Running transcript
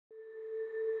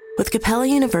With Capella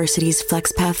University's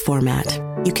FlexPath format,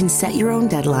 you can set your own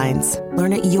deadlines,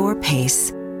 learn at your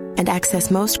pace, and access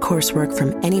most coursework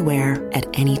from anywhere at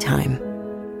any time.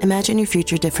 Imagine your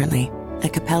future differently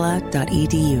at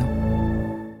capella.edu.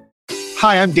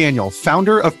 Hi, I'm Daniel,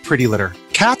 founder of Pretty Litter.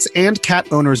 Cats and cat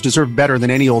owners deserve better than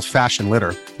any old-fashioned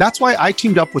litter. That's why I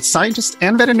teamed up with scientists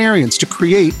and veterinarians to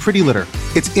create Pretty Litter.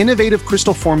 Its innovative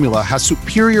crystal formula has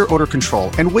superior odor control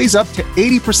and weighs up to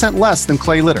 80% less than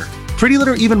clay litter. Pretty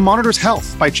Litter even monitors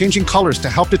health by changing colors to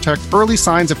help detect early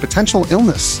signs of potential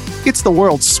illness. It's the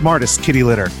world's smartest kitty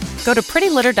litter. Go to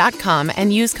prettylitter.com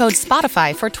and use code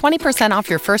SPOTIFY for 20% off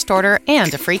your first order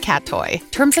and a free cat toy.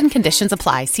 Terms and conditions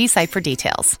apply. See site for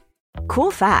details. Cool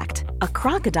fact, a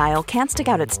crocodile can't stick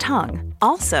out its tongue.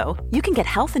 Also, you can get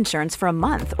health insurance for a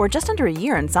month or just under a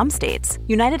year in some states.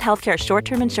 United Healthcare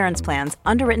short-term insurance plans,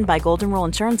 underwritten by Golden Rule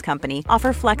Insurance Company,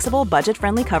 offer flexible,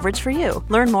 budget-friendly coverage for you.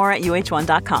 Learn more at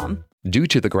uh1.com. Due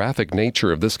to the graphic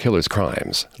nature of this killer's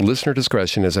crimes, listener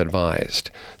discretion is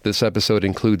advised. This episode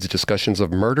includes discussions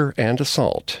of murder and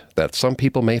assault that some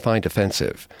people may find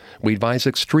offensive. We advise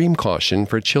extreme caution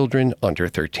for children under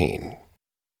 13.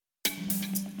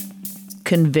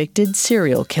 Convicted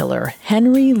serial killer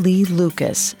Henry Lee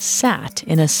Lucas sat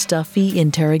in a stuffy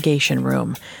interrogation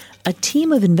room. A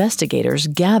team of investigators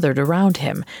gathered around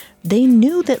him. They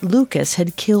knew that Lucas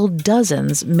had killed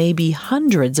dozens, maybe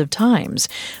hundreds of times,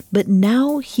 but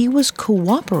now he was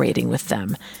cooperating with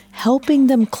them, helping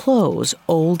them close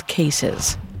old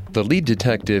cases. The lead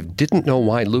detective didn't know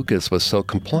why Lucas was so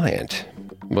compliant,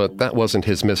 but that wasn't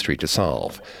his mystery to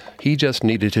solve. He just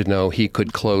needed to know he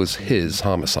could close his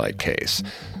homicide case,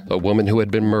 a woman who had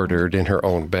been murdered in her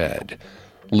own bed.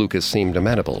 Lucas seemed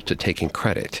amenable to taking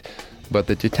credit, but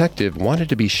the detective wanted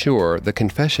to be sure the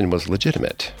confession was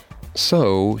legitimate.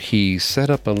 So he set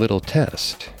up a little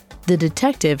test. The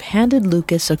detective handed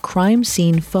Lucas a crime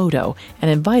scene photo and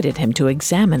invited him to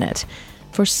examine it.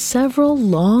 For several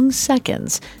long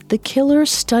seconds, the killer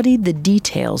studied the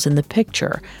details in the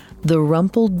picture: the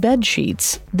rumpled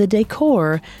bedsheets, the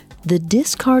decor, the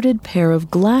discarded pair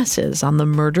of glasses on the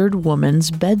murdered woman's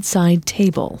bedside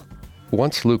table.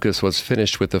 Once Lucas was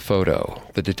finished with the photo,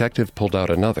 the detective pulled out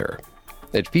another.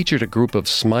 It featured a group of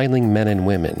smiling men and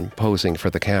women posing for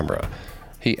the camera.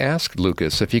 He asked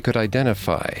Lucas if he could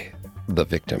identify the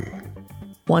victim.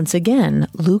 Once again,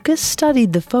 Lucas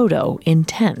studied the photo,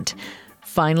 intent.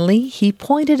 Finally, he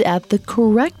pointed at the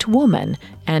correct woman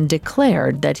and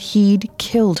declared that he'd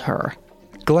killed her.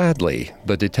 Gladly,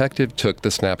 the detective took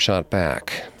the snapshot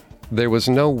back. There was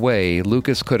no way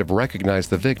Lucas could have recognized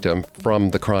the victim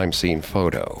from the crime scene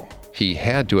photo. He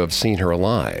had to have seen her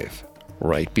alive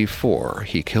right before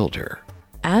he killed her.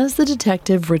 As the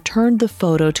detective returned the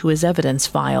photo to his evidence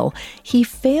file, he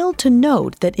failed to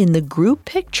note that in the group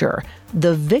picture,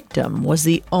 the victim was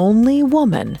the only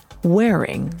woman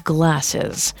wearing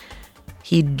glasses.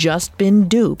 He'd just been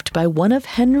duped by one of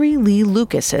Henry Lee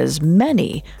Lucas's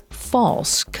many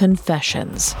false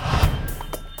confessions.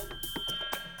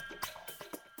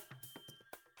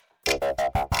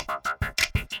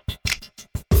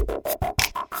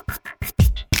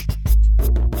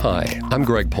 Hi, I'm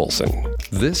Greg Polson.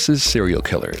 This is Serial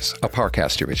Killers, a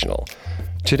Parcast original.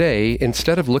 Today,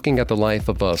 instead of looking at the life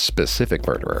of a specific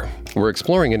murderer, we're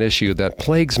exploring an issue that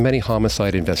plagues many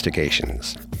homicide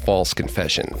investigations: false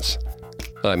confessions.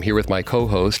 I'm here with my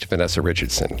co-host, Vanessa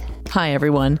Richardson. Hi,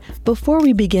 everyone. Before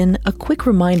we begin, a quick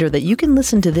reminder that you can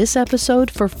listen to this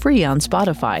episode for free on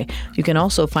Spotify. You can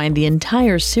also find the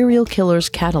entire Serial Killers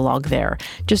catalog there.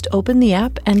 Just open the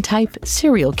app and type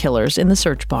Serial Killers in the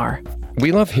search bar.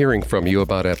 We love hearing from you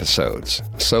about episodes,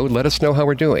 so let us know how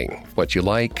we're doing, what you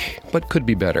like, what could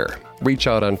be better. Reach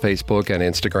out on Facebook and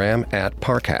Instagram at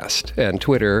Parcast and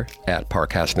Twitter at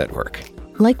Parcast Network.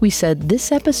 Like we said,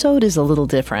 this episode is a little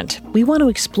different. We want to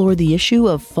explore the issue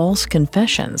of false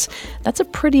confessions. That's a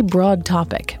pretty broad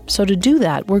topic. So to do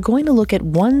that, we're going to look at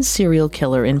one serial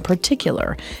killer in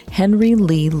particular, Henry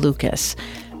Lee Lucas.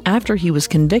 After he was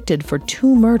convicted for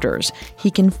 2 murders,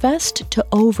 he confessed to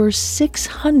over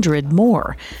 600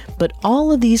 more. But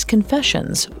all of these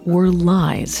confessions were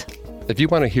lies. If you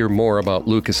want to hear more about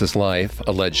Lucas's life,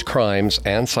 alleged crimes,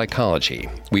 and psychology,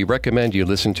 we recommend you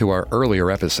listen to our earlier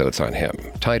episodes on him,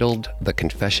 titled The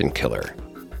Confession Killer.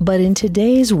 But in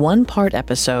today's one-part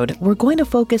episode, we're going to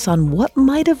focus on what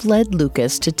might have led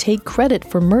Lucas to take credit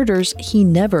for murders he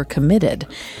never committed.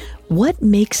 What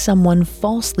makes someone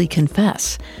falsely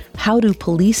confess? How do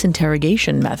police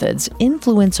interrogation methods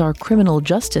influence our criminal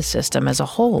justice system as a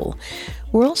whole?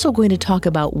 We're also going to talk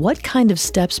about what kind of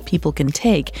steps people can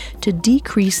take to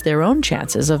decrease their own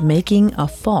chances of making a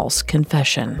false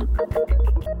confession.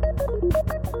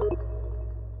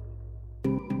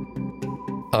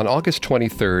 On August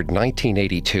 23,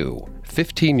 1982,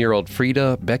 15-year-old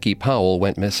Frida Becky Powell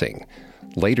went missing.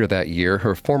 Later that year,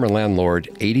 her former landlord,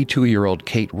 82-year-old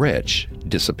Kate Rich,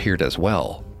 disappeared as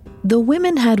well. The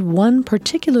women had one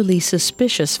particularly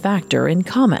suspicious factor in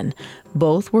common.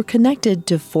 Both were connected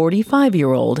to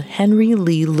 45-year-old Henry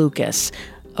Lee Lucas.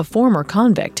 A former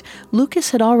convict,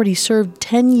 Lucas had already served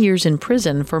 10 years in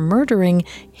prison for murdering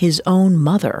his own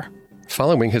mother.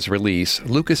 Following his release,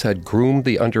 Lucas had groomed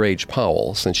the underage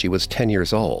Powell since she was 10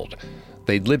 years old.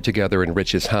 They'd lived together in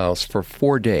Rich's house for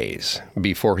 4 days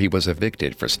before he was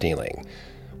evicted for stealing.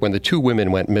 When the two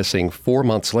women went missing 4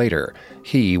 months later,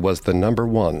 he was the number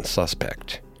one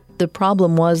suspect. The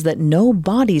problem was that no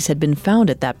bodies had been found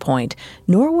at that point,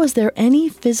 nor was there any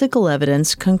physical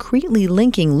evidence concretely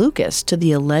linking Lucas to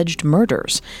the alleged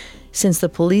murders. Since the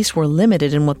police were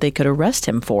limited in what they could arrest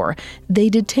him for, they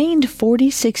detained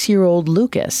 46-year-old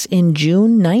Lucas in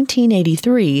June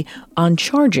 1983 on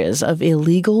charges of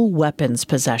illegal weapons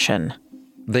possession.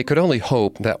 They could only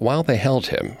hope that while they held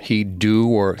him, he'd do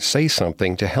or say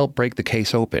something to help break the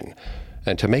case open.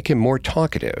 And to make him more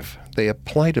talkative, they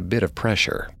applied a bit of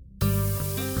pressure.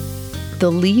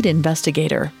 The lead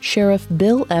investigator, Sheriff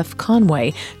Bill F.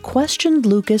 Conway, questioned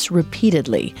Lucas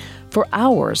repeatedly. For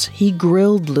hours, he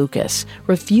grilled Lucas,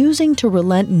 refusing to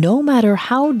relent no matter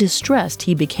how distressed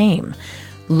he became.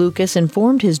 Lucas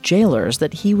informed his jailers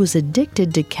that he was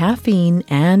addicted to caffeine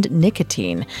and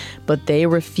nicotine, but they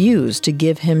refused to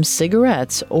give him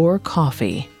cigarettes or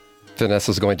coffee.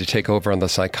 Vanessa's going to take over on the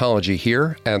psychology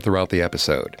here and throughout the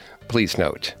episode. Please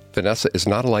note, Vanessa is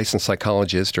not a licensed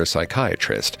psychologist or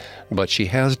psychiatrist, but she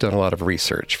has done a lot of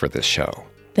research for this show.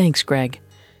 Thanks, Greg.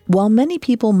 While many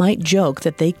people might joke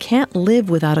that they can't live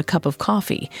without a cup of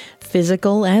coffee,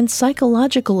 physical and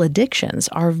psychological addictions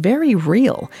are very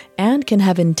real and can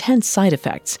have intense side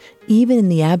effects, even in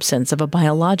the absence of a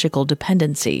biological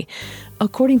dependency.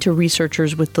 According to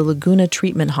researchers with the Laguna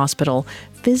Treatment Hospital,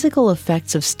 physical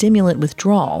effects of stimulant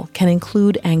withdrawal can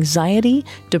include anxiety,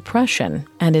 depression,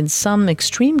 and in some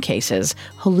extreme cases,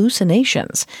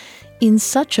 hallucinations. In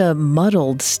such a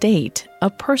muddled state,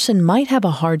 a person might have a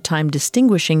hard time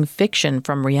distinguishing fiction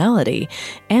from reality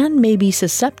and may be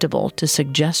susceptible to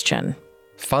suggestion.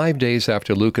 5 days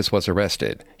after Lucas was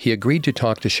arrested, he agreed to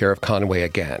talk to Sheriff Conway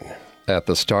again. At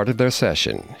the start of their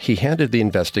session, he handed the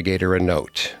investigator a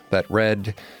note that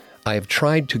read, "I have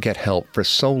tried to get help for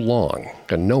so long,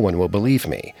 and no one will believe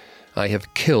me. I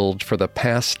have killed for the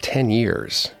past 10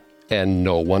 years, and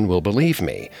no one will believe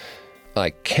me.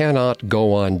 I cannot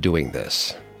go on doing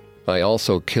this. I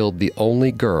also killed the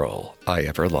only girl I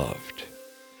ever loved."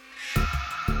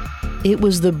 It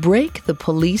was the break the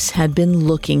police had been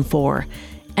looking for.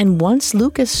 And once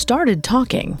Lucas started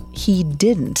talking, he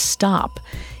didn't stop.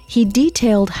 He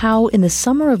detailed how in the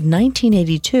summer of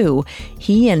 1982,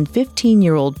 he and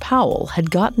 15-year-old Powell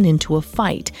had gotten into a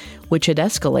fight, which had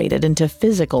escalated into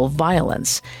physical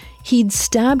violence. He'd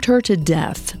stabbed her to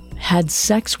death, had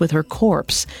sex with her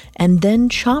corpse, and then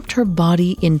chopped her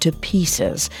body into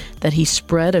pieces that he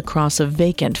spread across a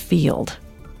vacant field.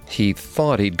 He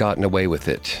thought he'd gotten away with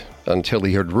it until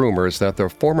he heard rumors that their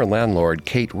former landlord,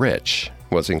 Kate Rich,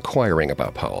 was inquiring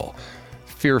about Powell.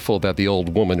 Fearful that the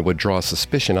old woman would draw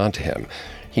suspicion onto him,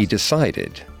 he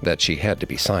decided that she had to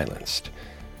be silenced.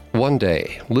 One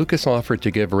day, Lucas offered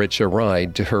to give Rich a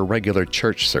ride to her regular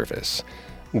church service.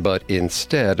 But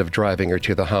instead of driving her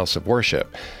to the house of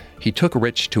worship, he took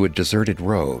Rich to a deserted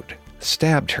road,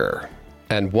 stabbed her,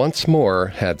 and once more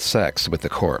had sex with the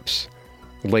corpse.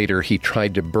 Later, he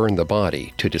tried to burn the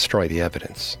body to destroy the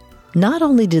evidence. Not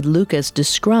only did Lucas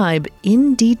describe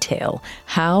in detail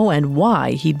how and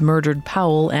why he'd murdered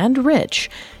Powell and Rich,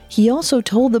 he also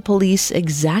told the police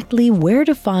exactly where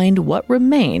to find what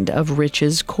remained of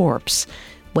Rich's corpse.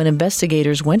 When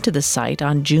investigators went to the site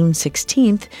on June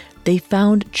 16th, they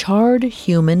found charred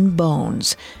human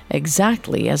bones,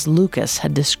 exactly as Lucas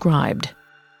had described.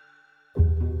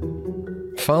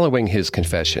 Following his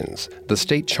confessions, the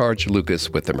state charged Lucas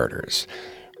with the murders.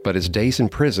 But his days in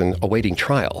prison awaiting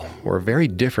trial were very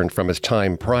different from his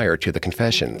time prior to the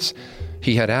confessions.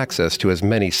 He had access to as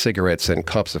many cigarettes and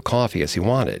cups of coffee as he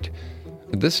wanted.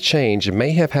 This change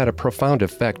may have had a profound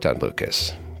effect on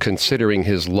Lucas, considering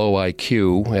his low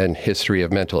IQ and history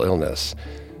of mental illness.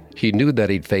 He knew that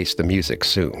he'd face the music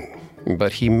soon,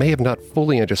 but he may have not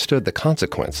fully understood the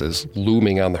consequences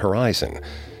looming on the horizon.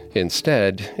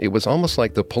 Instead, it was almost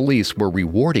like the police were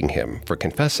rewarding him for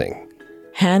confessing.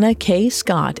 Hannah K.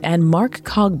 Scott and Mark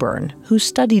Cogburn, who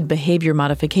studied behavior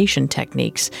modification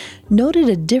techniques, noted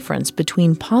a difference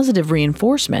between positive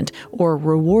reinforcement, or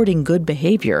rewarding good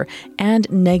behavior, and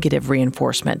negative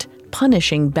reinforcement,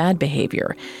 punishing bad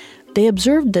behavior. They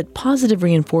observed that positive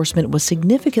reinforcement was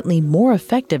significantly more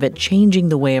effective at changing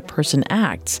the way a person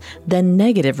acts than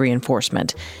negative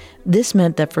reinforcement. This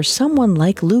meant that for someone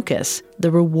like Lucas,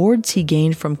 the rewards he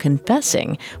gained from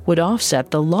confessing would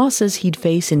offset the losses he'd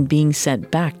face in being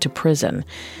sent back to prison.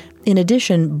 In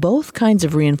addition, both kinds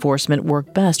of reinforcement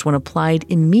work best when applied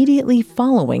immediately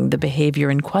following the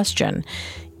behavior in question.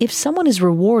 If someone is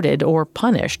rewarded or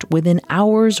punished within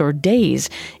hours or days,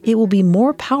 it will be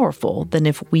more powerful than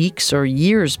if weeks or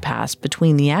years pass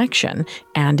between the action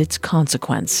and its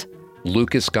consequence.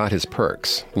 Lucas got his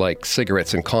perks, like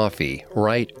cigarettes and coffee,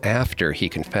 right after he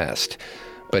confessed.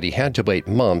 But he had to wait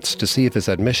months to see if his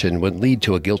admission would lead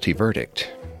to a guilty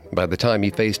verdict. By the time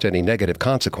he faced any negative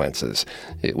consequences,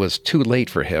 it was too late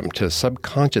for him to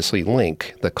subconsciously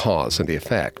link the cause and the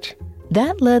effect.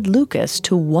 That led Lucas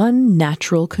to one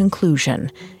natural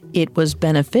conclusion. It was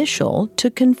beneficial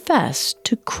to confess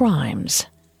to crimes.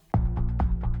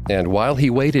 And while he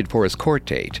waited for his court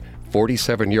date,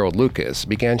 47-year-old Lucas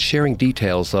began sharing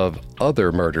details of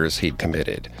other murders he'd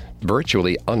committed,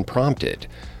 virtually unprompted.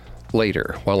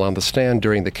 Later, while on the stand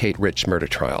during the Kate Ritch murder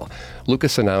trial,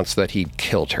 Lucas announced that he'd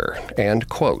killed her and,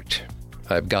 quote,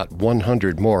 "I've got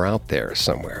 100 more out there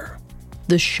somewhere."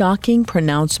 The shocking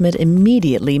pronouncement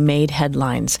immediately made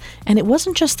headlines, and it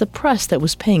wasn't just the press that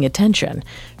was paying attention.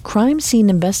 Crime scene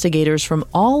investigators from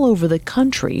all over the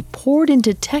country poured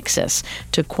into Texas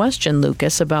to question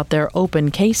Lucas about their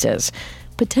open cases.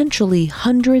 Potentially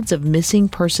hundreds of missing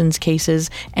persons cases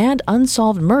and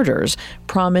unsolved murders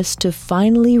promised to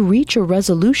finally reach a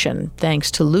resolution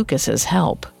thanks to Lucas's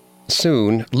help.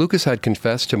 Soon, Lucas had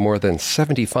confessed to more than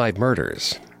 75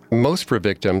 murders. Most for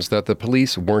victims that the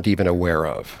police weren't even aware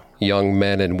of. Young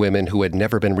men and women who had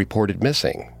never been reported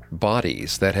missing.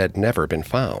 Bodies that had never been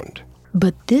found.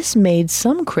 But this made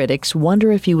some critics wonder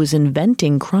if he was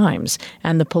inventing crimes,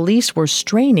 and the police were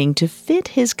straining to fit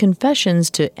his confessions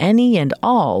to any and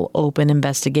all open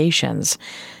investigations.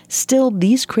 Still,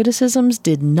 these criticisms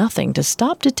did nothing to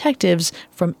stop detectives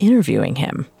from interviewing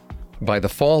him. By the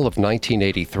fall of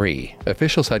 1983,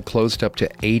 officials had closed up to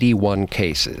 81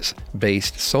 cases,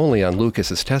 based solely on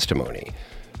Lucas's testimony.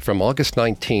 From August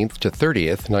 19th to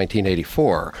 30th,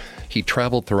 1984, he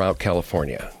traveled throughout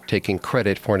California, taking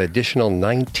credit for an additional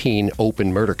 19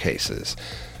 open murder cases.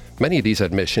 Many of these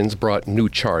admissions brought new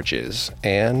charges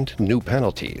and new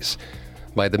penalties.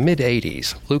 By the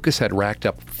mid-'80s, Lucas had racked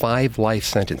up 5 life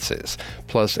sentences,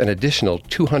 plus an additional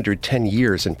 210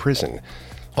 years in prison.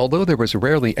 Although there was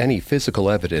rarely any physical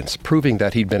evidence proving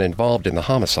that he'd been involved in the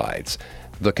homicides,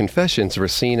 the confessions were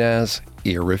seen as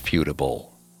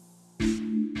irrefutable.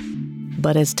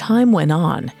 But as time went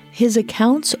on, his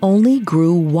accounts only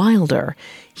grew wilder.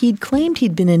 He'd claimed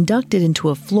he'd been inducted into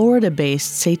a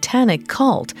Florida-based satanic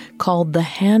cult called the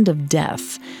Hand of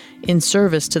Death. In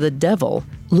service to the devil,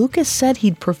 Lucas said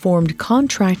he'd performed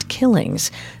contract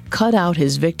killings, cut out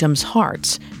his victims'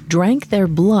 hearts, drank their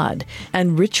blood,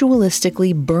 and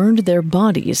ritualistically burned their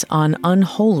bodies on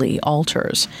unholy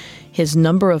altars. His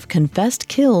number of confessed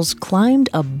kills climbed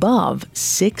above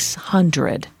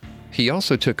 600. He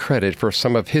also took credit for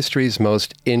some of history's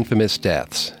most infamous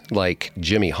deaths, like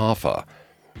Jimmy Hoffa.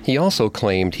 He also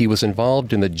claimed he was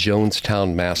involved in the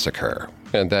Jonestown Massacre,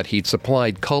 and that he'd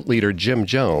supplied cult leader Jim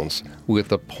Jones with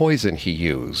the poison he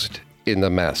used in the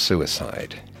mass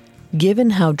suicide.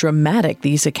 Given how dramatic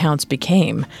these accounts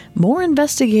became, more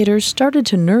investigators started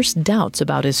to nurse doubts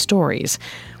about his stories.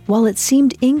 While it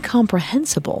seemed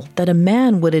incomprehensible that a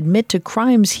man would admit to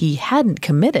crimes he hadn't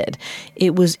committed,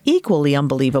 it was equally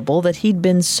unbelievable that he'd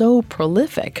been so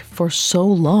prolific for so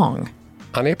long.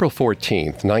 On April 14,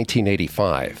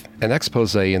 1985, an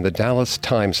expose in the Dallas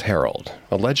Times-Herald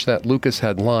alleged that Lucas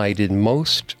had lied in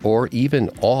most or even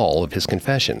all of his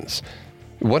confessions.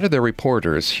 One of the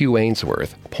reporters, Hugh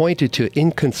Ainsworth, pointed to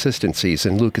inconsistencies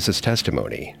in Lucas's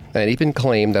testimony and even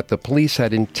claimed that the police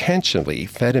had intentionally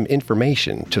fed him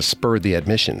information to spur the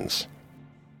admissions.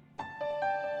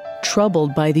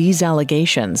 Troubled by these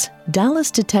allegations, Dallas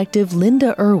detective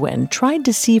Linda Irwin tried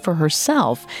to see for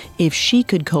herself if she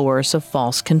could coerce a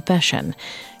false confession.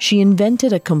 She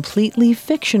invented a completely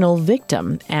fictional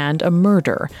victim and a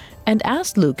murder, and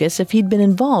asked Lucas if he'd been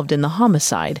involved in the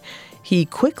homicide. He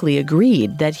quickly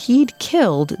agreed that he'd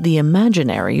killed the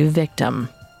imaginary victim.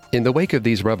 In the wake of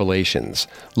these revelations,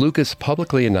 Lucas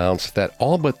publicly announced that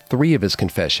all but 3 of his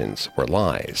confessions were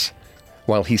lies.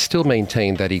 While he still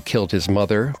maintained that he killed his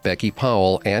mother, Becky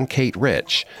Powell, and Kate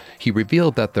Ritch, he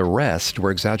revealed that the rest were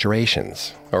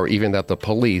exaggerations, or even that the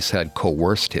police had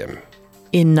coerced him.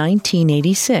 In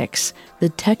 1986, the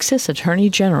Texas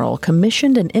Attorney General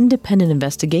commissioned an independent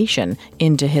investigation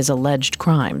into his alleged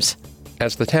crimes.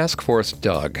 As the task force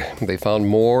dug, they found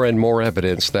more and more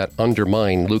evidence that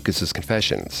undermined Lucas's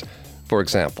confessions. For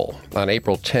example, on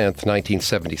April 10,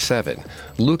 1977,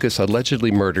 Lucas allegedly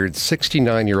murdered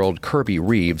 69-year-old Kirby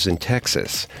Reeves in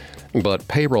Texas. But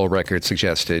payroll records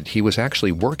suggested he was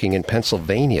actually working in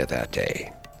Pennsylvania that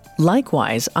day.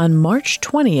 Likewise, on March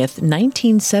 20th,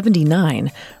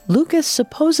 1979, Lucas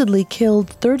supposedly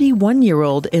killed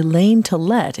 31-year-old Elaine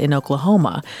Tillett in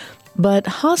Oklahoma, but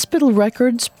hospital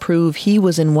records prove he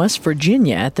was in West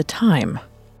Virginia at the time.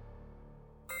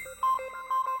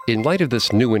 In light of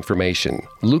this new information,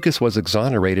 Lucas was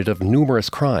exonerated of numerous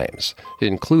crimes,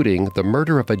 including the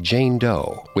murder of a Jane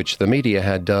Doe, which the media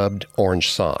had dubbed Orange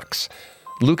Socks.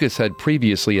 Lucas had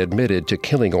previously admitted to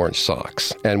killing Orange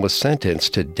Socks and was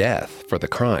sentenced to death for the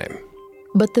crime.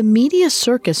 But the media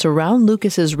circus around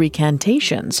Lucas's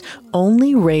recantations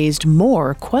only raised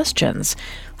more questions.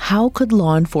 How could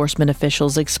law enforcement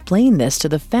officials explain this to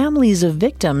the families of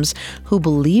victims who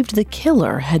believed the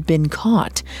killer had been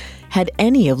caught? Had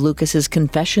any of Lucas's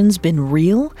confessions been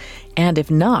real? And if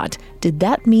not, did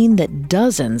that mean that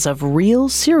dozens of real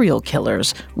serial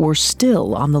killers were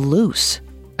still on the loose?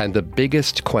 And the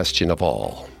biggest question of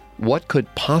all, what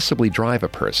could possibly drive a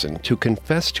person to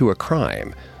confess to a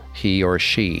crime he or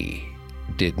she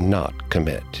did not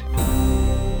commit?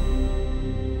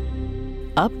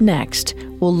 Up next,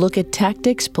 we'll look at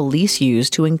tactics police use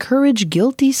to encourage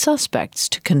guilty suspects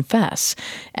to confess,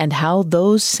 and how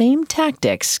those same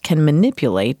tactics can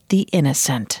manipulate the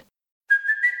innocent.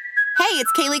 Hey,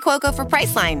 it's Kaylee Cuoco for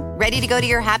Priceline. Ready to go to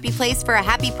your happy place for a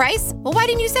happy price? Well, why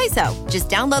didn't you say so? Just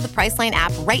download the Priceline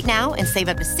app right now and save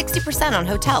up to 60% on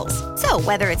hotels. So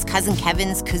whether it's Cousin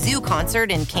Kevin's Kazoo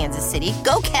Concert in Kansas City,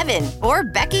 go Kevin, or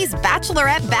Becky's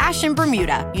Bachelorette Bash in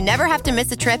Bermuda, you never have to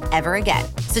miss a trip ever again.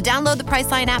 So download the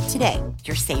Priceline app today.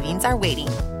 Your savings are waiting.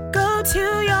 Go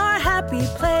to your happy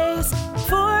place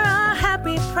for a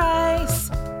happy price.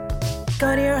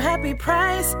 Go to your happy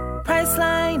price,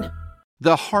 Priceline.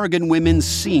 The Hargan women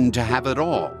seemed to have it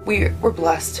all. We were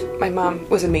blessed. My mom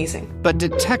was amazing. But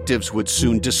detectives would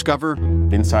soon discover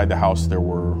inside the house there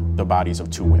were the bodies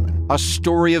of 2 women. A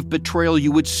story of betrayal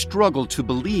you would struggle to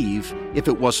believe if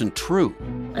it wasn't true.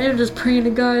 I am just praying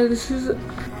to God, this is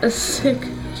a sick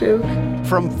joke.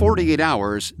 From 48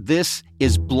 Hours, this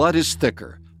is Blood is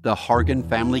Thicker, the Hargan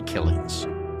Family Killings.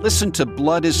 Listen to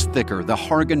Blood is Thicker, the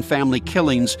Hargan Family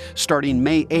Killings, starting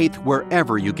May 8th,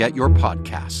 wherever you get your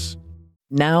podcasts.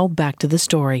 Now back to the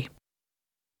story.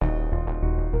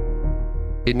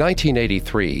 In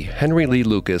 1983, Henry Lee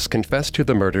Lucas confessed to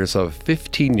the murders of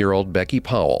 15-year-old Becky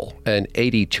Powell and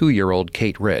 82-year-old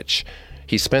Kate Rich.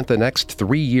 He spent the next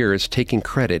 3 years taking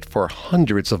credit for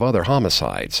hundreds of other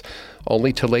homicides,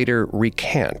 only to later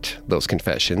recant those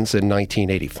confessions in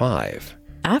 1985.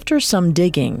 After some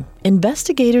digging,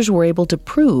 investigators were able to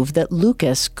prove that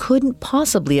Lucas couldn't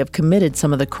possibly have committed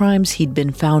some of the crimes he'd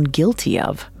been found guilty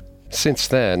of. Since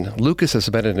then, Lucas has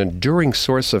been an enduring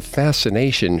source of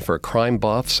fascination for crime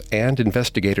buffs and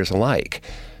investigators alike.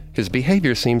 His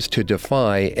behavior seems to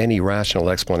defy any rational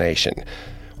explanation.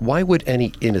 Why would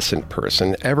any innocent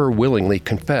person ever willingly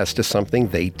confess to something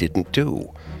they didn't do?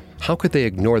 How could they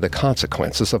ignore the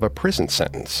consequences of a prison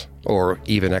sentence, or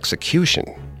even execution?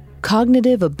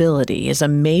 Cognitive ability is a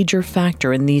major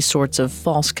factor in these sorts of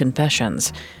false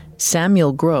confessions.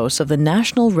 Samuel Gross of the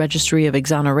National Registry of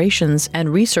Exonerations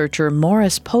and researcher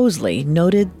Morris Posley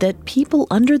noted that people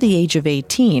under the age of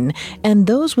 18 and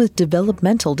those with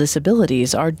developmental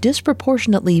disabilities are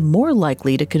disproportionately more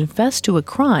likely to confess to a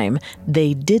crime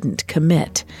they didn't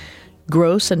commit.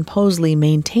 Gross and Posley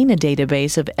maintain a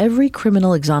database of every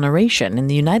criminal exoneration in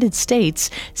the United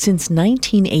States since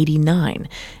 1989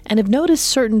 and have noticed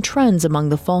certain trends among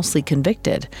the falsely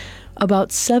convicted. About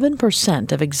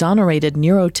 7% of exonerated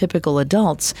neurotypical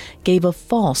adults gave a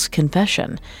false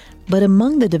confession, but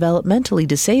among the developmentally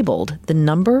disabled, the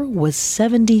number was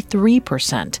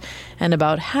 73%, and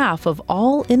about half of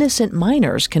all innocent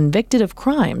minors convicted of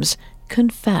crimes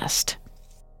confessed.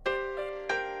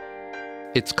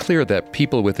 It's clear that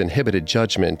people with inhibited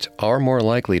judgment are more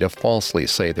likely to falsely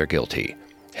say they're guilty.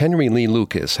 Henry Lee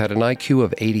Lucas had an IQ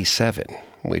of 87,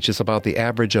 which is about the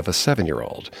average of a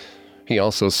 7-year-old. He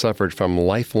also suffered from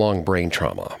lifelong brain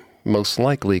trauma, most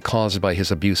likely caused by his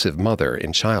abusive mother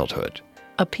in childhood.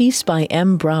 A piece by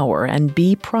M. Brower and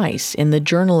B. Price in the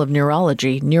Journal of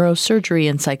Neurology, Neurosurgery,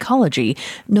 and Psychology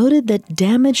noted that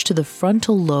damage to the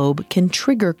frontal lobe can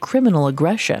trigger criminal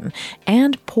aggression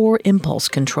and poor impulse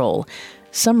control.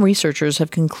 Some researchers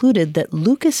have concluded that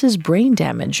Lucas's brain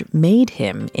damage made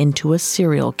him into a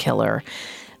serial killer.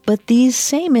 but these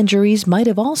same injuries might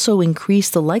have also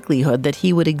increased the likelihood that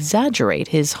he would exaggerate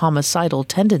his homicidal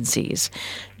tendencies.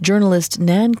 Journalist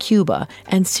Nan Cuba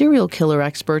and serial killer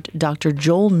expert Dr.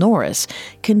 Joel Norris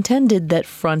contended that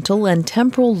frontal and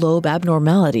temporal lobe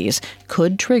abnormalities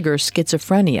could trigger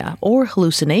schizophrenia or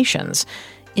hallucinations.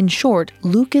 In short,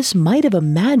 Lucas might have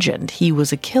imagined he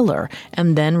was a killer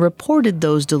and then reported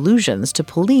those delusions to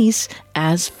police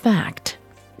as fact.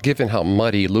 Given how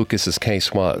muddy Lucas's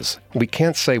case was, we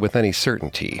can't say with any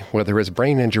certainty whether his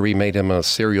brain injury made him a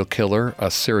serial killer,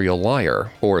 a serial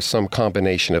liar, or some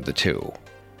combination of the two.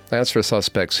 As for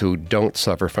suspects who don't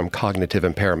suffer from cognitive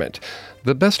impairment,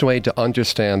 the best way to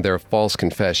understand their false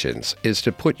confessions is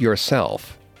to put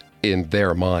yourself in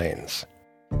their minds.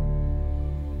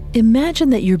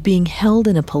 Imagine that you're being held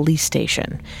in a police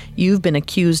station. You've been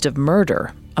accused of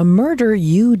murder, a murder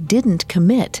you didn't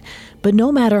commit. But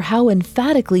no matter how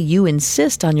emphatically you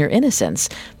insist on your innocence,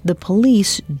 the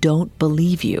police don't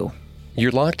believe you.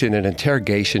 You're locked in an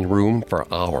interrogation room for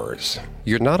hours.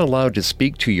 You're not allowed to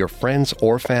speak to your friends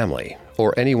or family,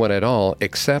 or anyone at all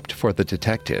except for the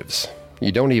detectives.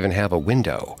 You don't even have a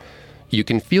window. You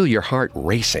can feel your heart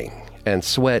racing and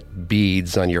sweat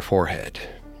beads on your forehead.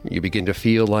 You begin to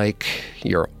feel like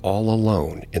you're all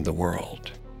alone in the world.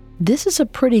 This is a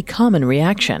pretty common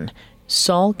reaction.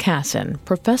 Saul Kassin,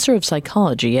 professor of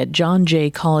psychology at John Jay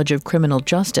College of Criminal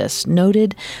Justice,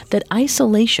 noted that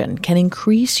isolation can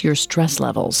increase your stress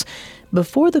levels.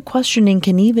 Before the questioning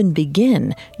can even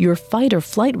begin, your fight or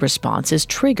flight response is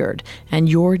triggered, and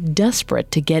you're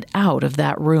desperate to get out of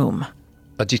that room.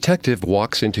 A detective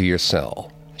walks into your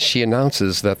cell. She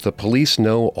announces that the police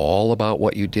know all about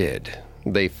what you did.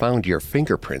 They found your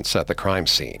fingerprints at the crime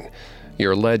scene.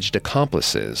 Your alleged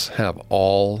accomplices have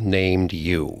all named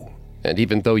you. And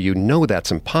even though you know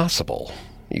that's impossible,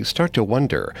 you start to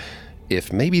wonder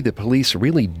if maybe the police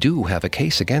really do have a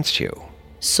case against you.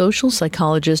 Social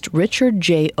psychologist Richard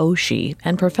J. Oshie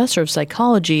and professor of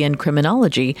psychology and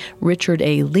criminology Richard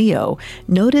A. Leo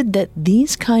noted that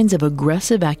these kinds of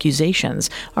aggressive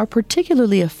accusations are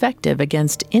particularly effective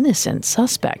against innocent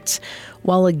suspects.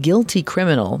 While a guilty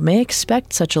criminal may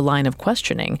expect such a line of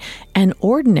questioning, an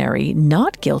ordinary,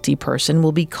 not guilty person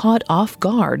will be caught off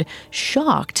guard,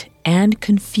 shocked, and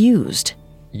confused.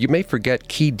 You may forget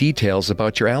key details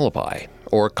about your alibi,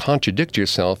 or contradict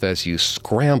yourself as you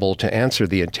scramble to answer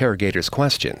the interrogator's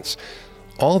questions.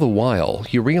 All the while,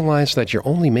 you realize that you're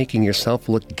only making yourself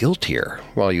look guiltier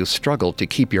while you struggle to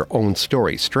keep your own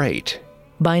story straight.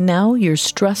 By now, your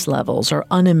stress levels are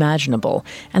unimaginable,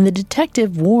 and the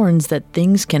detective warns that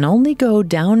things can only go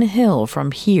downhill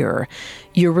from here.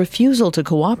 Your refusal to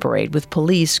cooperate with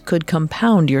police could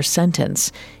compound your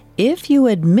sentence. If you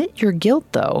admit your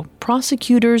guilt, though,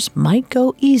 prosecutors might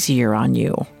go easier on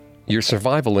you. Your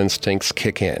survival instincts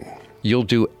kick in. You'll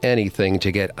do anything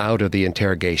to get out of the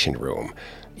interrogation room,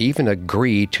 even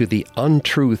agree to the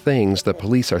untrue things the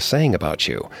police are saying about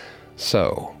you.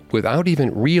 So, without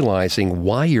even realizing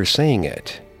why you're saying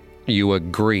it, you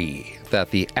agree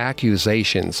that the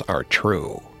accusations are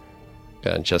true.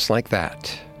 And just like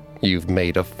that, you've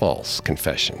made a false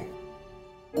confession.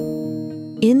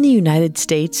 In the United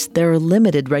States, there are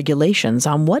limited regulations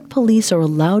on what police are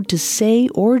allowed to say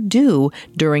or do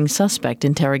during suspect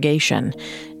interrogation.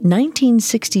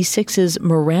 1966's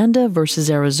Miranda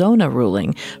v. Arizona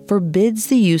ruling forbids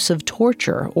the use of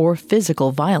torture or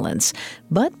physical violence,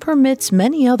 but permits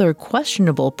many other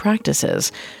questionable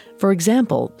practices. For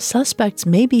example, suspects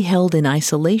may be held in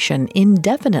isolation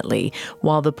indefinitely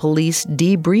while the police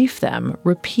debrief them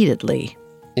repeatedly.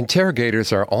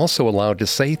 Interrogators are also allowed to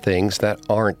say things that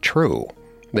aren't true.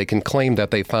 They can claim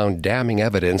that they found damning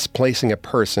evidence placing a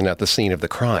person at the scene of the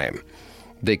crime.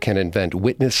 They can invent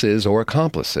witnesses or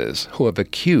accomplices who have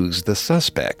accused the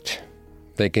suspect.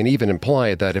 They can even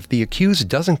imply that if the accused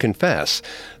doesn't confess,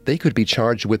 they could be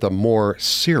charged with a more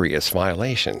serious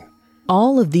violation.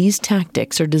 All of these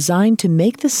tactics are designed to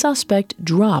make the suspect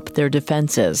drop their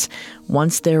defenses.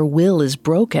 Once their will is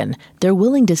broken, they're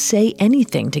willing to say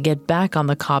anything to get back on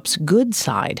the cop's good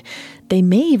side. They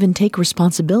may even take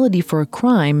responsibility for a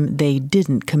crime they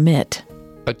didn't commit.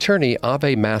 Attorney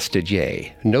Ave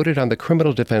Mastadier noted on the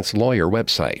Criminal Defense Lawyer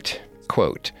website,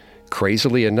 quote,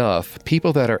 "Crazily enough,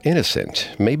 people that are innocent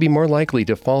may be more likely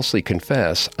to falsely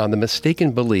confess on the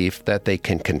mistaken belief that they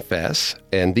can confess,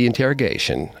 end the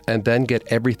interrogation, and then get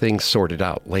everything sorted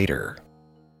out later."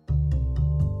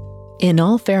 In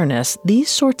all fairness, these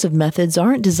sorts of methods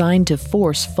aren't designed to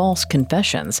force false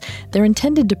confessions. They're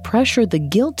intended to pressure the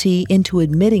guilty into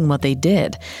admitting what they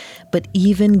did. But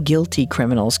even guilty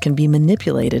criminals can be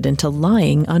manipulated into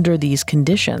lying under these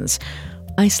conditions.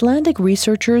 Icelandic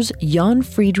researchers Jan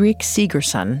Friedrich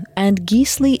Sigurðsson and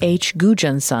Gisli H.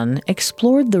 Gudjonsson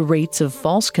explored the rates of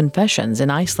false confessions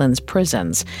in Iceland's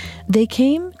prisons. They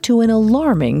came to an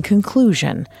alarming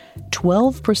conclusion.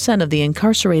 12% of the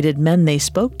incarcerated men they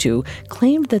spoke to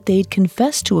claimed that they'd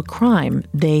confessed to a crime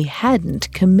they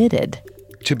hadn't committed.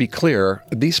 To be clear,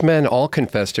 these men all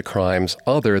confessed to crimes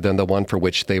other than the one for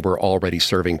which they were already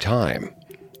serving time.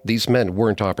 These men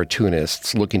weren't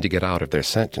opportunists looking to get out of their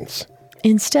sentence.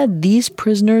 Instead, these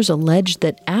prisoners alleged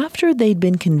that after they'd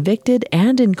been convicted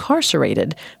and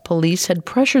incarcerated, police had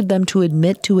pressured them to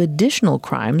admit to additional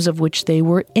crimes of which they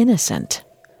were innocent.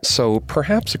 So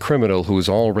perhaps a criminal who's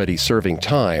already serving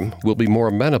time will be more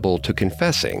amenable to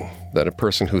confessing than a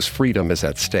person whose freedom is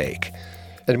at stake.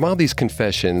 And while these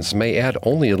confessions may add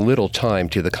only a little time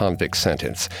to the convict's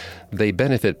sentence, they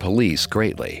benefit police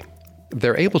greatly.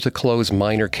 They're able to close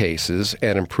minor cases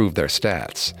and improve their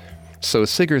stats. So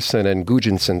Sigurðsson and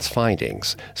Gudjonsson's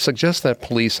findings suggest that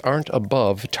police aren't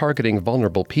above targeting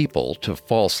vulnerable people to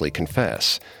falsely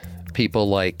confess. People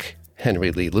like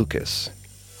Henry Lee Lucas.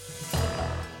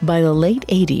 By the late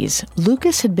 80s,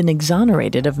 Lucas had been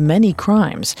exonerated of many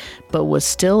crimes, but was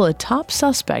still a top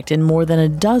suspect in more than a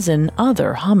dozen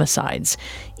other homicides.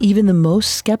 Even the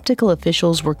most skeptical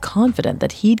officials were confident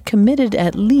that he'd committed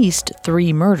at least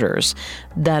 3 murders: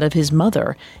 that of his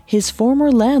mother, his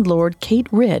former landlord Kate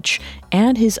Rich,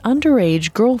 and his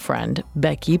underage girlfriend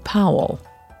Becky Powell.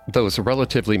 Those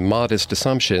relatively modest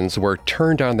assumptions were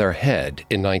turned on their head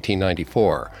in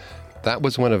 1994. That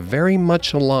was when a very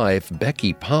much alive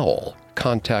Becky Powell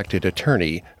contacted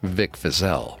attorney Vic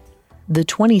Feazell. The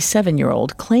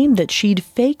 27-year-old claimed that she'd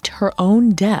faked her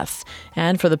own death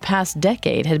and for the past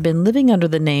decade had been living under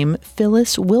the name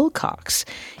Phyllis Wilcox.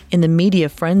 In the media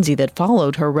frenzy that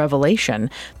followed her revelation,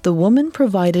 the woman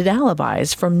provided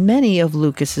alibis for many of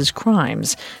Lucas's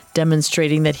crimes,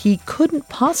 demonstrating that he couldn't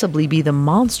possibly be the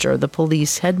monster the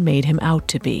police had made him out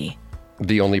to be.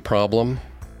 The only problem?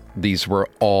 These were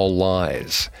all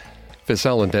lies.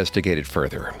 Feazell investigated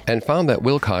further and found that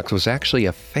Wilcox was actually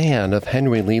a fan of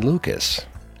Henry Lee Lucas.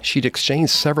 She'd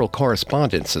exchanged several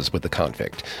correspondences with the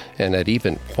convict and had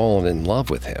even fallen in love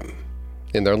with him.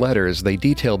 In their letters, they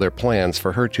detailed their plans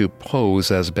for her to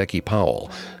pose as Becky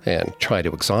Powell and try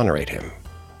to exonerate him.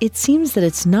 It seems that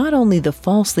it's not only the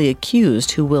falsely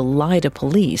accused who will lie to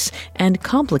police and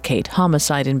complicate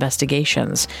homicide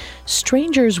investigations.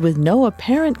 Strangers with no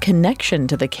apparent connection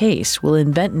to the case will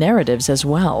invent narratives as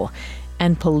well.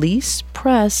 And police,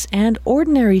 press, and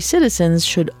ordinary citizens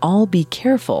should all be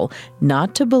careful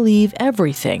not to believe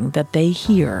everything that they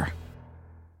hear.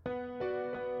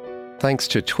 Thanks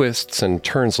to twists and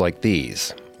turns like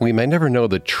these, we may never know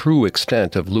the true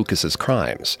extent of Lucas's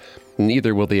crimes.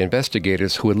 Neither will the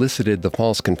investigators who elicited the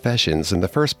false confessions in the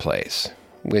first place,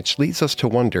 which leads us to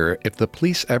wonder if the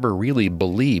police ever really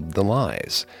believed the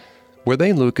lies. Were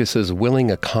they Lucas's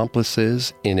willing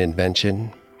accomplices in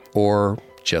invention, or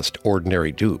just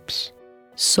ordinary dupes?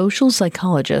 Social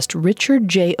psychologist Richard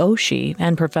J. Oshie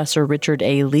and Professor Richard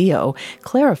A. Leo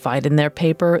clarified in their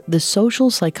paper, The Social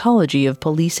Psychology of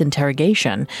Police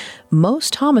Interrogation,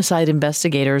 most homicide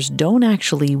investigators don't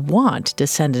actually want to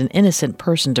send an innocent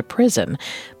person to prison,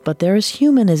 but they're as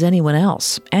human as anyone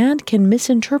else and can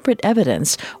misinterpret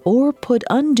evidence or put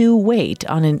undue weight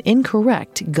on an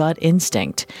incorrect gut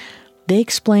instinct. They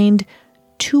explained,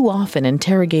 too often,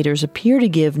 interrogators appear to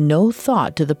give no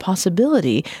thought to the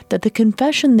possibility that the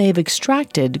confession they've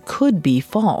extracted could be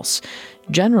false.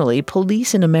 Generally,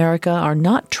 police in America are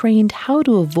not trained how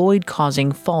to avoid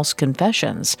causing false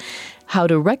confessions, how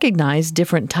to recognize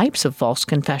different types of false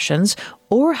confessions,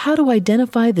 or how to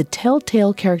identify the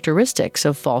telltale characteristics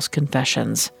of false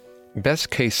confessions.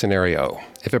 Best case scenario,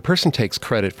 if a person takes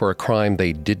credit for a crime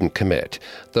they didn't commit,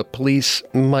 the police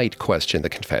might question the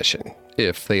confession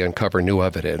if they uncover new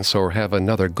evidence or have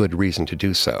another good reason to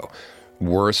do so.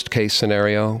 Worst case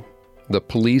scenario, the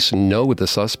police know the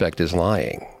suspect is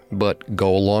lying, but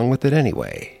go along with it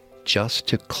anyway, just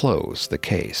to close the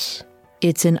case.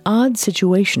 It's an odd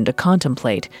situation to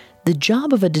contemplate. The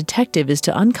job of a detective is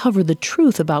to uncover the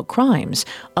truth about crimes.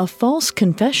 A false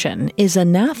confession is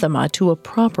anathema to a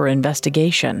proper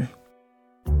investigation.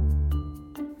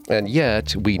 And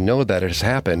yet, we know that it has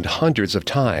happened hundreds of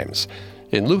times.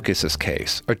 In Lucas's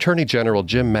case, Attorney General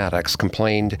Jim Maddox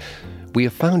complained, "We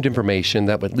have found information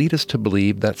that would lead us to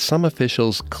believe that some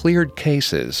officials cleared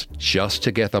cases just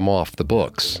to get them off the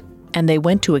books." And they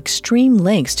went to extreme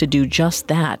lengths to do just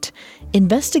that.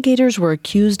 Investigators were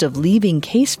accused of leaving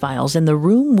case files in the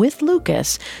room with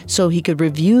Lucas so he could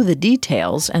review the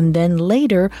details and then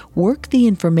later work the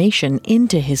information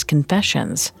into his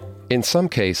confessions. In some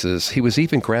cases, he was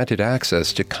even granted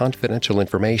access to confidential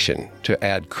information to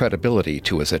add credibility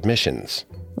to his admissions.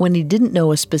 When he didn't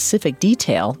know a specific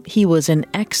detail, he was an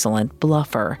excellent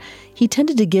bluffer. He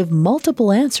tended to give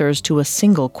multiple answers to a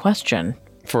single question.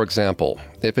 For example,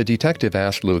 if a detective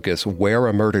asked Lucas where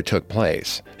a murder took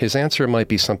place, his answer might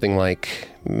be something like,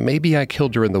 maybe I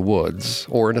killed her in the woods,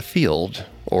 or in a field,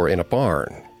 or in a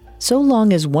barn. So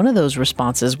long as one of those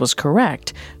responses was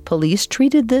correct, police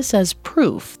treated this as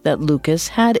proof that Lucas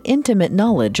had intimate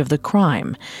knowledge of the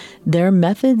crime. Their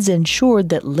methods ensured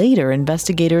that later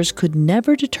investigators could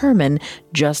never determine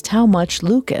just how much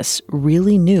Lucas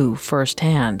really knew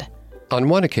firsthand. On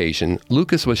one occasion,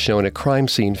 Lucas was shown a crime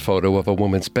scene photo of a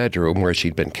woman's bedroom where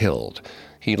she'd been killed.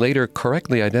 He later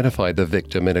correctly identified the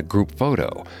victim in a group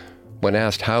photo. When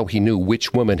asked how he knew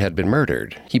which woman had been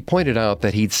murdered, he pointed out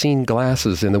that he'd seen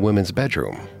glasses in the woman's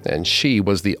bedroom, and she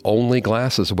was the only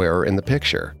glasses wearer in the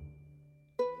picture.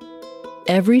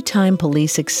 Every time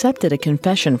police accepted a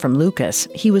confession from Lucas,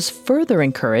 he was further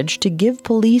encouraged to give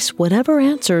police whatever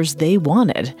answers they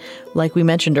wanted. Like we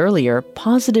mentioned earlier,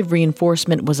 positive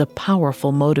reinforcement was a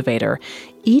powerful motivator.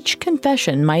 Each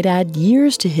confession might add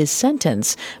years to his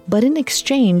sentence, but in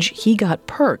exchange, he got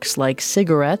perks like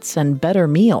cigarettes and better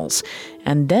meals.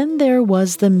 And then there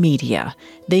was the media.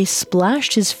 They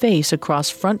splashed his face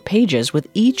across front pages with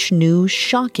each new,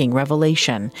 shocking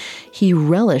revelation. He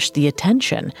relished the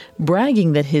attention,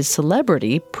 bragging that his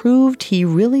celebrity proved he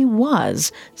really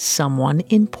was someone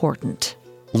important.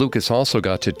 Lucas also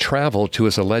got to travel to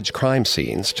his alleged crime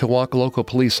scenes to walk local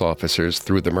police officers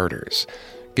through the murders.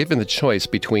 Given the choice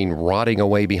between rotting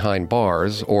away behind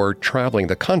bars or traveling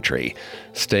the country,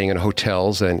 staying in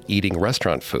hotels and eating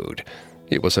restaurant food,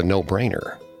 it was a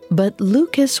no-brainer. But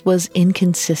Lucas was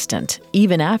inconsistent,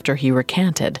 even after he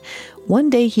recanted. One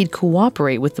day he'd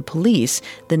cooperate with the police.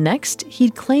 The next,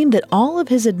 he'd claim that all of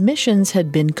his admissions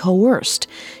had been coerced.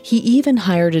 He even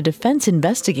hired a defense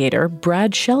investigator,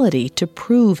 Brad Shellady, to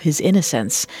prove his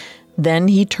innocence. Then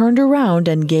he turned around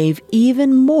and gave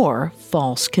even more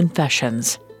false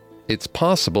confessions. It's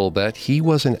possible that he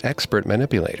was an expert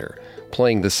manipulator,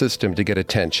 playing the system to get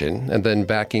attention and then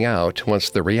backing out once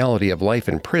the reality of life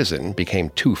in prison became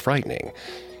too frightening.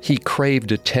 He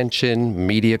craved attention,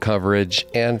 media coverage,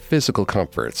 and physical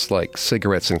comforts like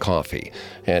cigarettes and coffee,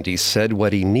 and he said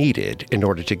what he needed in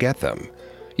order to get them.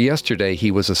 Yesterday,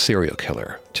 he was a serial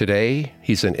killer. Today,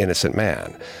 he's an innocent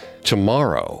man.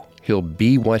 Tomorrow, he'll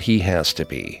be what he has to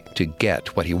be to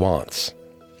get what he wants.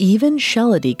 Even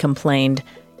Shellady complained,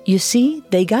 "You see,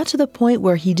 they got to the point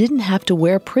where he didn't have to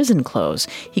wear prison clothes.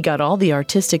 He got all the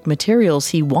artistic materials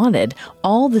he wanted,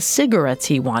 all the cigarettes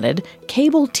he wanted,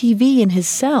 cable TV in his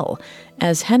cell.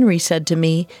 As Henry said to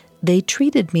me, they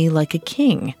treated me like a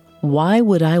king. Why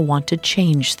would I want to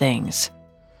change things?"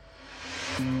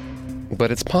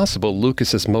 But it's possible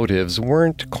Lucas's motives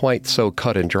weren't quite so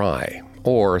cut and dry,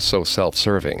 or so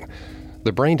self-serving.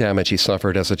 The brain damage he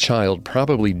suffered as a child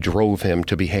probably drove him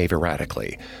to behave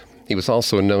erratically. He was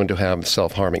also known to have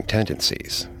self-harming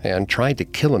tendencies, and tried to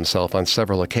kill himself on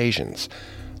several occasions.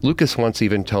 Lucas once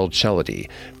even told Shellady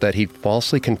that he'd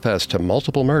falsely confessed to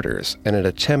multiple murders in an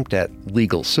attempt at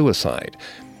legal suicide.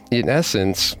 In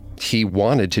essence, he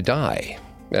wanted to die,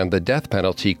 and the death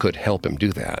penalty could help him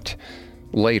do that.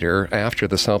 Later, after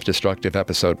the self-destructive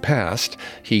episode passed,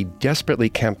 he desperately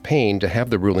campaigned to have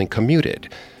the ruling commuted,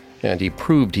 and he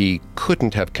proved he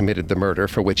couldn't have committed the murder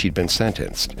for which he'd been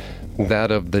sentenced,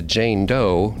 that of the Jane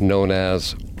Doe known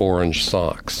as Orange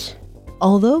Socks.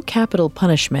 Although capital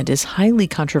punishment is highly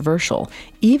controversial,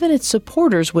 even its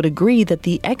supporters would agree that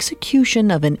the execution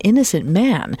of an innocent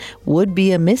man would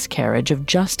be a miscarriage of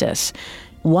justice.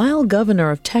 While governor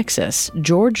of Texas,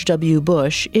 George W.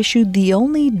 Bush issued the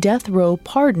only death row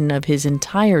pardon of his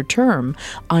entire term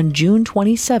on June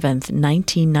 27,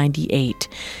 1998.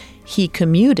 He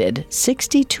commuted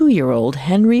 62-year-old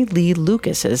Henry Lee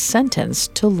Lucas's sentence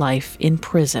to life in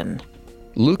prison.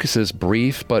 Lucas's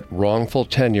brief but wrongful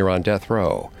tenure on death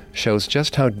row shows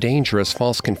just how dangerous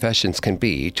false confessions can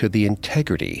be to the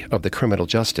integrity of the criminal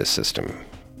justice system.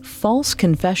 False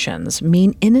confessions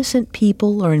mean innocent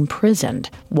people are imprisoned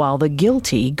while the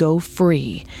guilty go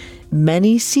free.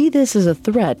 Many see this as a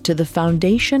threat to the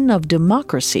foundation of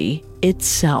democracy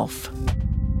itself.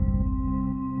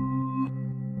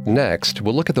 Next,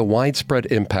 we'll look at the widespread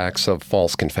impacts of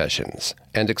false confessions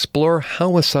and explore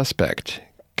how a suspect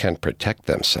can protect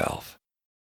themselves.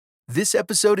 This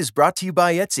episode is brought to you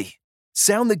by Etsy.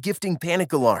 Sound the gifting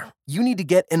panic alarm. You need to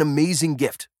get an amazing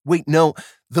gift. Wait, no,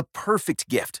 the perfect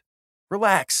gift.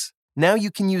 Relax. Now you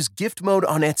can use gift mode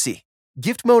on Etsy.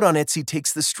 Gift Mode on Etsy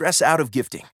takes the stress out of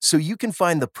gifting, so you can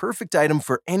find the perfect item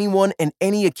for anyone and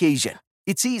any occasion.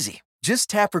 It's easy. Just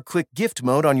tap or click Gift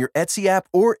Mode on your Etsy app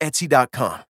or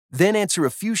Etsy.com. Then answer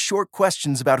a few short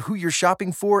questions about who you're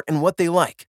shopping for and what they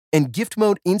like. And Gift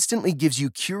Mode instantly gives you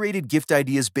curated gift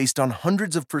ideas based on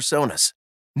hundreds of personas.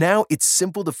 Now it's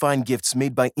simple to find gifts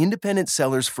made by independent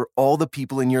sellers for all the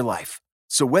people in your life.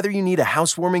 So whether you need a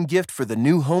housewarming gift for the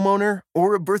new homeowner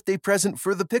or a birthday present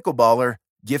for the pickleballer,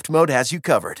 Gift Mode has you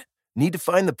covered. Need to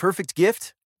find the perfect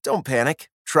gift? Don't panic.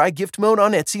 Try Gift Mode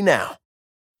on Etsy now.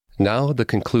 Now the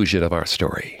conclusion of our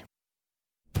story.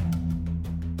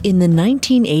 In the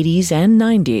 1980s and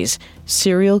 90s,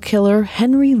 serial killer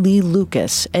Henry Lee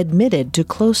Lucas admitted to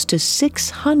close to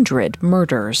 600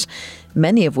 murders,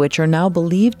 many of which are now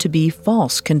believed to be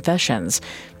false confessions.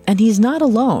 And he's not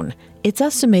alone. It's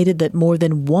estimated that more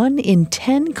than 1 in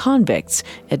 10 convicts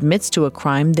admits to a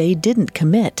crime they didn't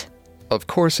commit. Of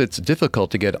course, it's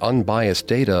difficult to get unbiased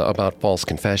data about false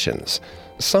confessions.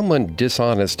 Someone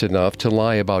dishonest enough to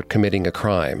lie about committing a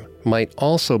crime might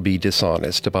also be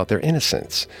dishonest about their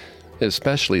innocence,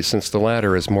 especially since the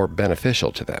latter is more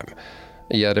beneficial to them.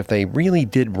 Yet if they really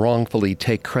did wrongfully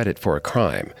take credit for a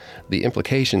crime, the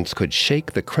implications could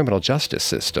shake the criminal justice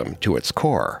system to its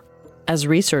core. As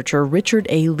researcher Richard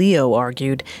A. Leo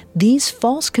argued, these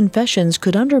false confessions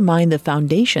could undermine the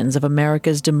foundations of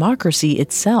America's democracy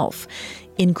itself.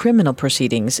 In criminal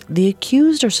proceedings, the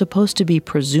accused are supposed to be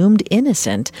presumed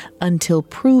innocent until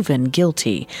proven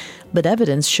guilty. But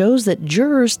evidence shows that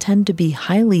jurors tend to be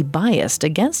highly biased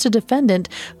against a defendant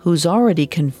who's already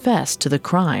confessed to the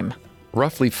crime.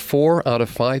 Roughly 4 out of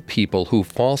 5 people who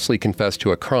falsely confess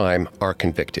to a crime are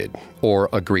convicted or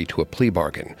agree to a plea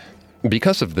bargain.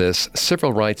 Because of this,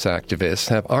 civil rights activists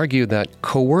have argued that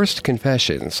coerced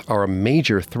confessions are a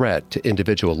major threat to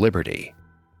individual liberty.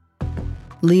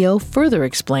 Leo further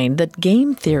explained that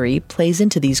game theory plays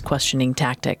into these questioning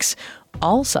tactics.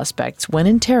 All suspects, when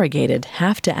interrogated,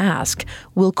 have to ask,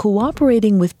 will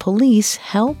cooperating with police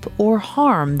help or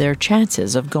harm their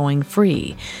chances of going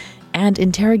free? And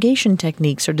interrogation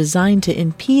techniques are designed to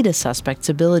impede a suspect's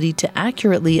ability to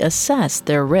accurately assess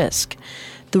their risk.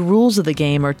 The rules of the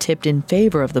game are tipped in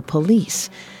favor of the police.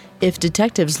 If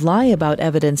detectives lie about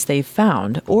evidence they've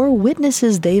found or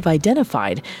witnesses they've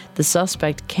identified, the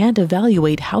suspect can't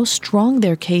evaluate how strong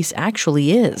their case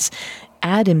actually is.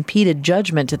 Add impeded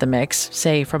judgment to the mix,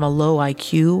 say from a low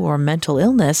IQ or mental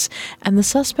illness, and the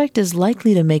suspect is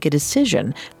likely to make a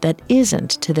decision that isn't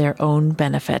to their own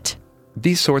benefit.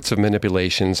 These sorts of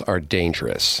manipulations are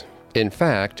dangerous. In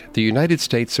fact, the United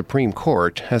States Supreme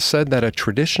Court has said that a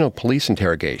traditional police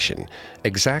interrogation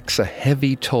exacts a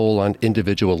heavy toll on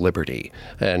individual liberty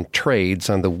and trades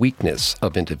on the weakness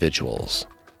of individuals.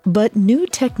 But new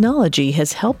technology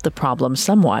has helped the problem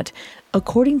somewhat.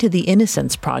 According to the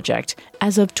Innocence Project,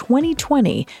 as of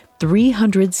 2020,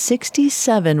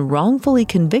 367 wrongfully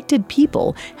convicted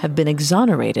people have been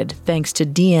exonerated thanks to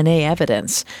DNA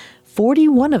evidence.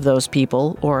 41 of those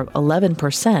people, or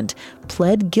 11%,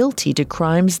 pled guilty to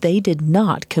crimes they did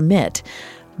not commit.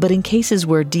 But in cases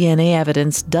where DNA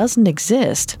evidence doesn't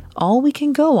exist, all we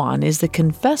can go on is the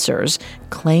confessor's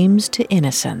claims to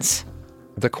innocence.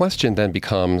 The question then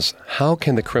becomes, how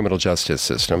can the criminal justice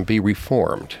system be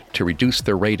reformed to reduce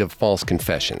the rate of false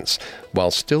confessions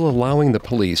while still allowing the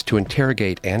police to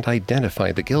interrogate and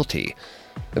identify the guilty?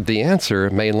 The answer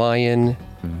may lie in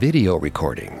video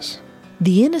recordings.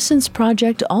 The Innocence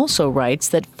Project also writes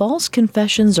that false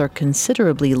confessions are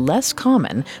considerably less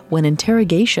common when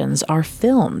interrogations are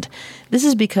filmed. This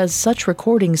is because such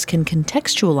recordings can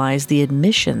contextualize the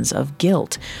admissions of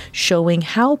guilt, showing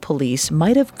how police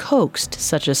might have coaxed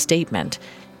such a statement.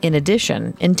 In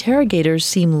addition, interrogators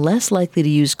seem less likely to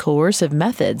use coercive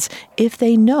methods if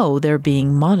they know they're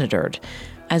being monitored.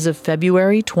 As of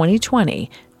February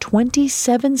 2020,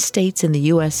 27 states in the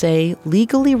USA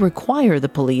legally require the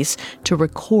police to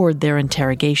record their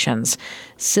interrogations.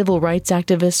 Civil rights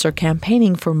activists are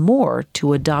campaigning for more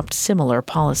to adopt similar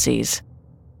policies.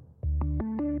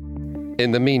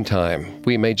 In the meantime,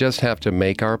 we may just have to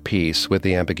make our peace with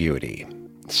the ambiguity.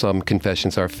 Some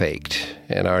confessions are faked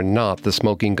and are not the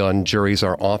smoking gun juries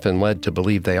are often led to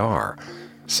believe they are.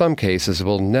 Some cases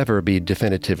will never be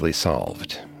definitively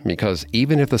solved, because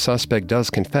even if the suspect does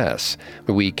confess,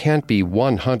 we can't be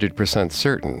 100%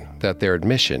 certain that their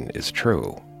admission is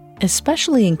true.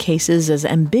 Especially in cases as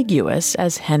ambiguous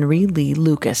as Henry Lee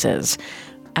Lucas's.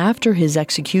 After his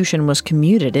execution was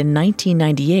commuted in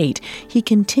 1998, he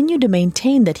continued to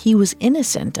maintain that he was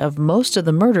innocent of most of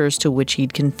the murders to which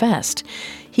he'd confessed.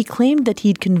 He claimed that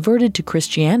he'd converted to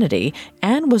Christianity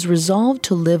and was resolved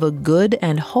to live a good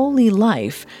and holy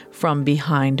life from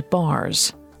behind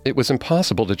bars. It was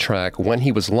impossible to track when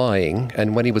he was lying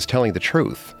and when he was telling the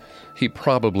truth. He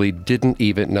probably didn't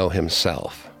even know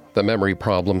himself. The memory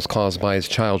problems caused by his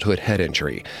childhood head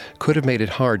injury could have made it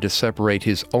hard to separate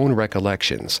his own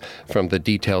recollections from the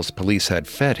details police had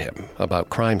fed him about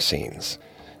crime scenes.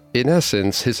 In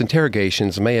essence, his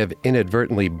interrogations may have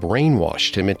inadvertently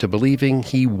brainwashed him into believing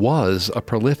he was a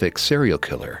prolific serial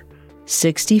killer.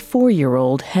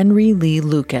 64-year-old Henry Lee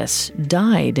Lucas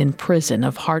died in prison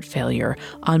of heart failure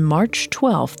on March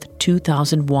 12,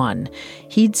 2001.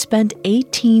 He'd spent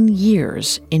 18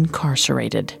 years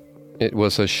incarcerated. It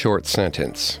was a short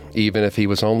sentence, even if he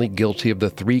was only guilty of the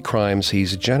 3 crimes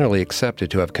he's generally accepted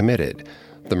to have committed: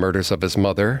 the murders of his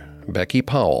mother, Becky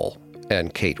Powell,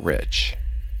 and Kate Rich.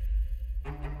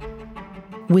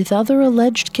 With other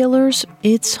alleged killers,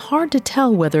 it's hard to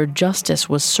tell whether justice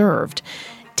was served.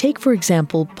 Take, for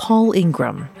example, Paul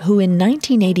Ingram, who in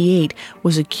 1988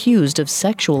 was accused of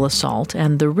sexual assault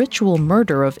and the ritual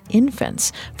murder of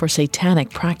infants for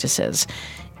satanic practices.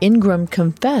 Ingram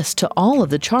confessed to all of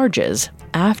the charges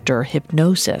after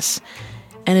hypnosis.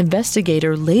 An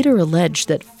investigator later alleged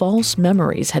that false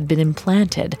memories had been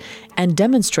implanted and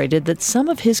demonstrated that some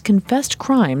of his confessed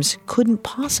crimes couldn't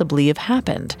possibly have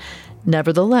happened.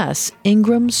 Nevertheless,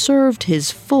 Ingram served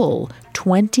his full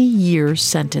 20-year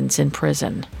sentence in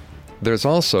prison. There's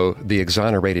also the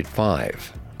Exonerated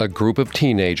 5, a group of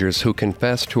teenagers who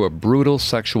confessed to a brutal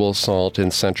sexual assault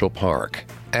in Central Park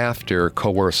after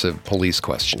coercive police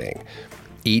questioning.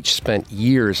 Each spent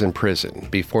years in prison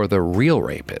before the real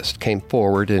rapist came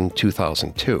forward in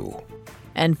 2002.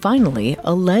 And finally,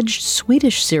 alleged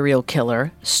Swedish serial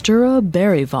killer Sture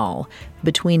Bergvall.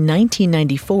 Between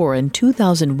 1994 and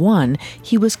 2001,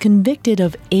 he was convicted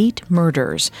of 8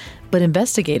 murders, but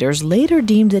investigators later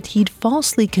deemed that he'd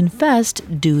falsely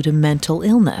confessed due to mental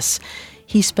illness.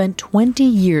 He spent 20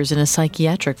 years in a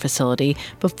psychiatric facility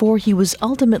before he was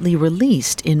ultimately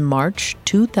released in March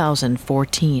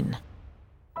 2014.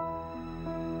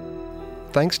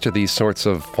 Thanks to these sorts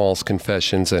of false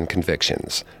confessions and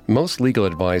convictions, most legal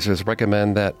advisors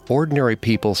recommend that ordinary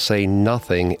people say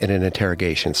nothing in an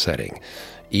interrogation setting.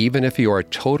 Even if you are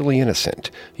totally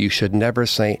innocent, you should never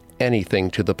say anything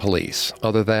to the police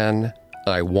other than,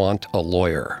 "I want a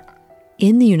lawyer."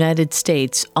 In the United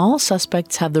States, all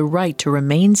suspects have the right to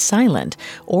remain silent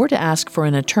or to ask for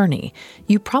an attorney.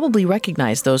 You probably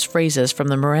recognize those phrases from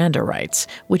the Miranda rights,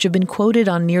 which have been quoted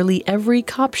on nearly every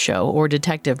cop show or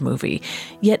detective movie.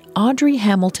 Yet Audrey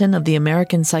Hamilton of the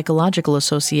American Psychological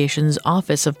Association's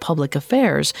Office of Public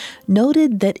Affairs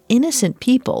noted that innocent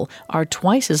people are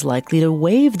twice as likely to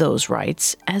waive those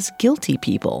rights as guilty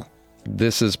people.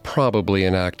 This is probably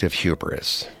an act of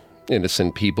hubris.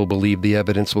 Innocent people believe the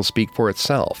evidence will speak for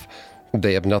itself.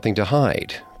 They have nothing to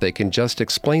hide. They can just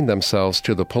explain themselves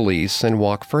to the police and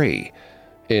walk free.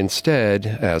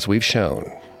 Instead, as we've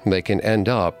shown, they can end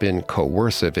up in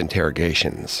coercive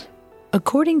interrogations.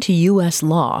 According to U.S.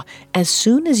 law, as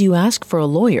soon as you ask for a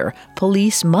lawyer,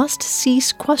 police must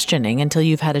cease questioning until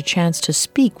you've had a chance to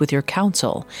speak with your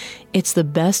counsel. It's the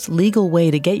best legal way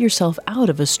to get yourself out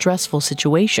of a stressful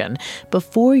situation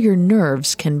before your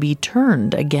nerves can be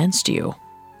turned against you.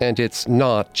 And it's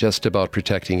not just about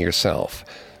protecting yourself.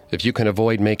 If you can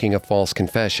avoid making a false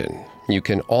confession, you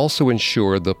can also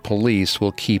ensure the police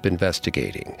will keep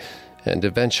investigating and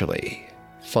eventually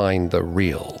find the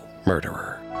real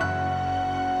murderer.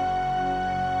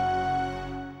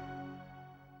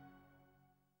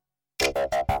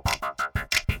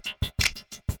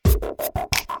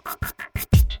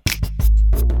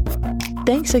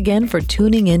 Thanks again for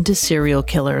tuning in to Serial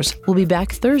Killers. We'll be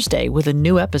back Thursday with a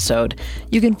new episode.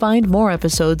 You can find more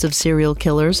episodes of Serial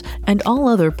Killers and all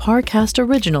other Parcast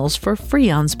originals for free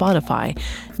on Spotify.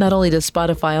 Not only does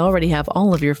Spotify already have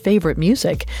all of your favorite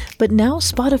music, but now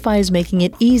Spotify is making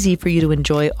it easy for you to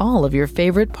enjoy all of your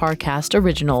favorite Parcast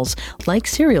originals, like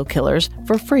Serial Killers,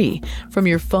 for free from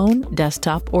your phone,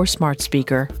 desktop, or smart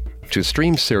speaker. To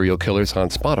stream Serial Killers on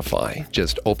Spotify,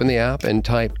 just open the app and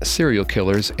type Serial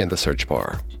Killers in the search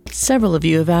bar. Several of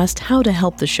you have asked how to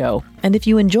help the show, and if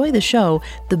you enjoy the show,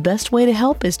 the best way to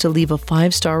help is to leave a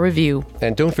 5-star review.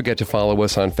 And don't forget to follow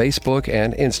us on Facebook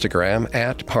and Instagram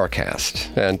at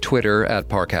Parcast and Twitter at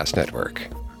Parcast Network.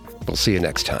 We'll see you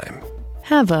next time.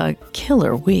 Have a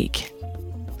killer week.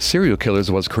 Serial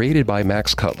Killers was created by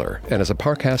Max Cutler and is a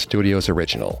Parcast Studios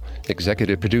original.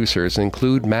 Executive producers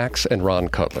include Max and Ron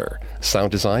Cutler.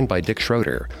 Sound design by Dick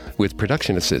Schroeder, with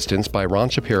production assistance by Ron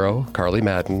Shapiro, Carly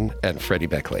Madden, and Freddie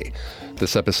Beckley.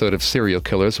 This episode of Serial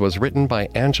Killers was written by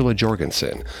Angela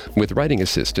Jorgensen, with writing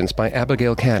assistance by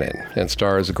Abigail Cannon, and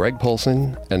stars Greg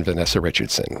Polson and Vanessa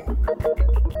Richardson.